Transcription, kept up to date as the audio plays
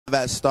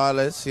at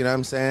Starlets, you know what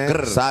I'm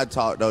saying? Side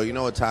talk though, you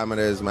know what time it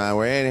is, man.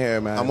 We're in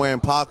here, man. I'm wearing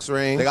Pac's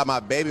ring. They got my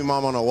baby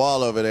mom on the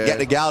wall over there. Get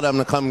the gal them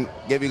to come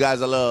give you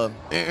guys a little,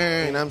 you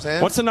know what I'm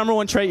saying? What's the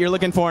 #1 trait you're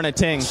looking for in a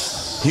ting?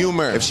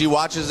 Humor. If she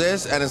watches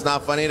this and it's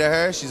not funny to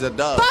her, she's a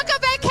dub. Book a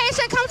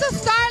vacation, come to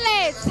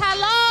Starlets.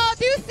 Hello,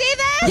 do you see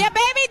this? Your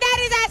baby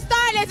daddy's at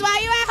Starlets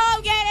while you at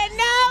home getting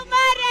no money.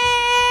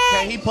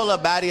 Can he pull a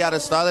baddie out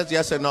of Starlets,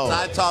 yes or no?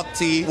 Side talk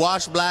T,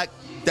 wash black,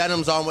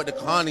 denims on with the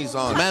Connie's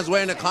on. Man's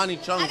wearing the Connie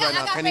chunks right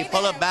now. Can he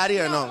pull a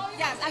baddie or no?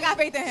 Yes, I got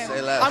faith in him.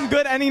 Say less. I'm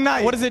good any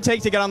night. What does it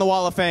take to get on the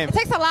Wall of Fame? It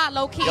takes a lot,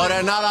 low-key. Yo,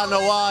 they're not on the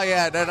wall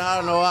yet. They're not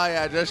on the wall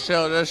yet. Just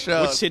chill, just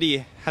chill. Which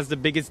city has the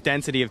biggest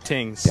density of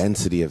tings?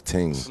 Density of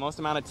tings. The most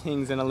amount of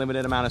tings in a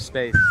limited amount of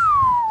space.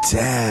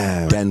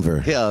 Damn.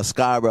 Denver. Yeah,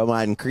 Scarborough,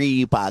 man,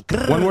 creep.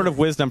 One word of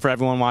wisdom for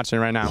everyone watching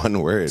right now.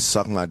 One word.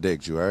 Suck my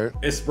dick, you heard?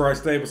 It's Bryce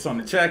Staples on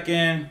the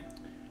check-in.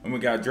 And we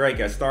got Drake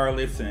at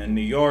Starlets in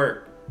New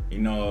York. You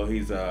know,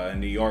 he's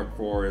in New York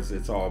for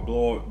It's All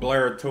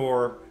Blurr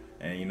tour.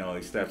 And, you know,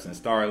 he steps in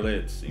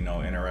Starlets, you know,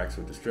 interacts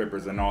with the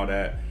strippers and all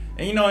that.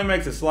 And, you know, he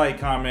makes a slight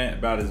comment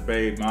about his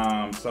babe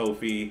mom,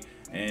 Sophie.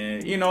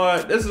 And, you know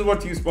what? This is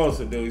what you're supposed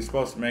to do. You're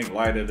supposed to make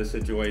light of the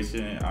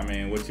situation. I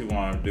mean, what you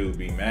want to do,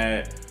 be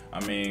mad.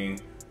 I mean,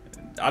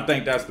 I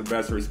think that's the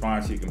best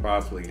response you can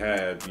possibly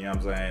have. You know what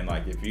I'm saying?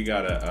 Like, if you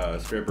got a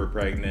stripper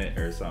pregnant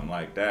or something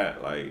like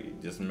that,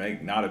 like, just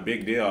make not a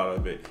big deal out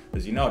of it.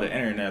 Because you know the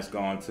internet's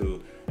going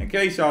to. In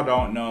case y'all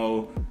don't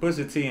know,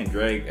 Pusha T and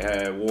Drake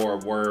had war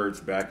of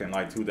words back in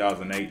like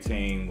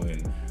 2018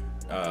 when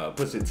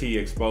Pusha T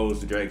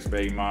exposed Drake's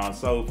baby mom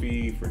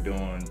Sophie for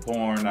doing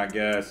porn, I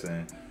guess,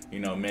 and you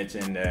know,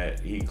 mentioned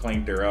that he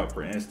cleaned her up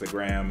for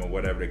Instagram or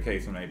whatever the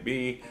case may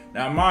be.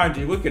 Now, mind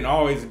you, we can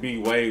always be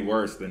way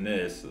worse than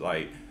this.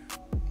 Like,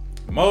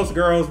 most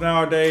girls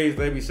nowadays,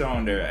 they be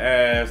showing their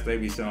ass, they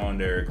be showing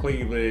their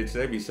cleavage,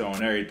 they be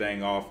showing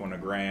everything off on the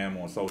gram,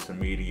 on social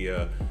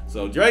media.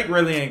 So Drake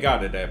really ain't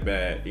got it that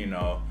bad, you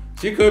know.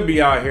 She could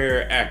be out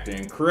here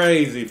acting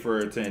crazy for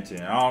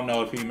attention. I don't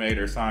know if he made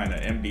her sign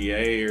an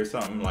MDA or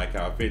something like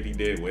how 50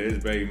 did with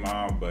his baby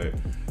mom, but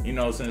you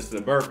know, since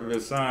the birth of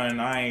his son,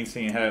 I ain't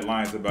seen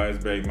headlines about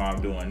his baby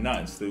mom doing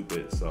nothing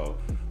stupid. So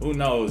who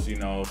knows, you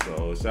know?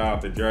 So shout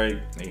out to Drake.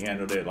 He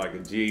handled it like a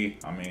G.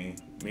 I mean,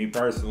 me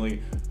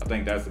personally, I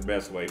think that's the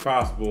best way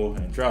possible.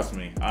 And trust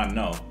me, I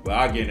know. But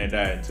I'll get into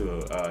that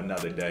into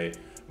another day.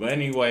 But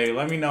anyway,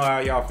 let me know how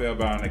y'all feel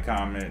about it in the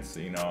comments.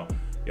 You know,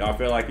 y'all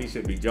feel like he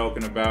should be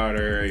joking about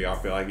her? Y'all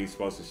feel like he's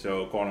supposed to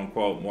show, quote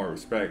unquote, more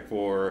respect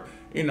for her?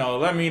 You know,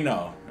 let me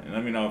know. And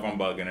let me know if I'm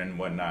bugging and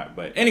whatnot.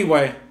 But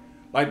anyway,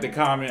 like the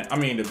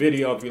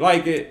video if you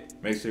like it.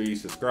 Make sure you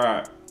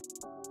subscribe.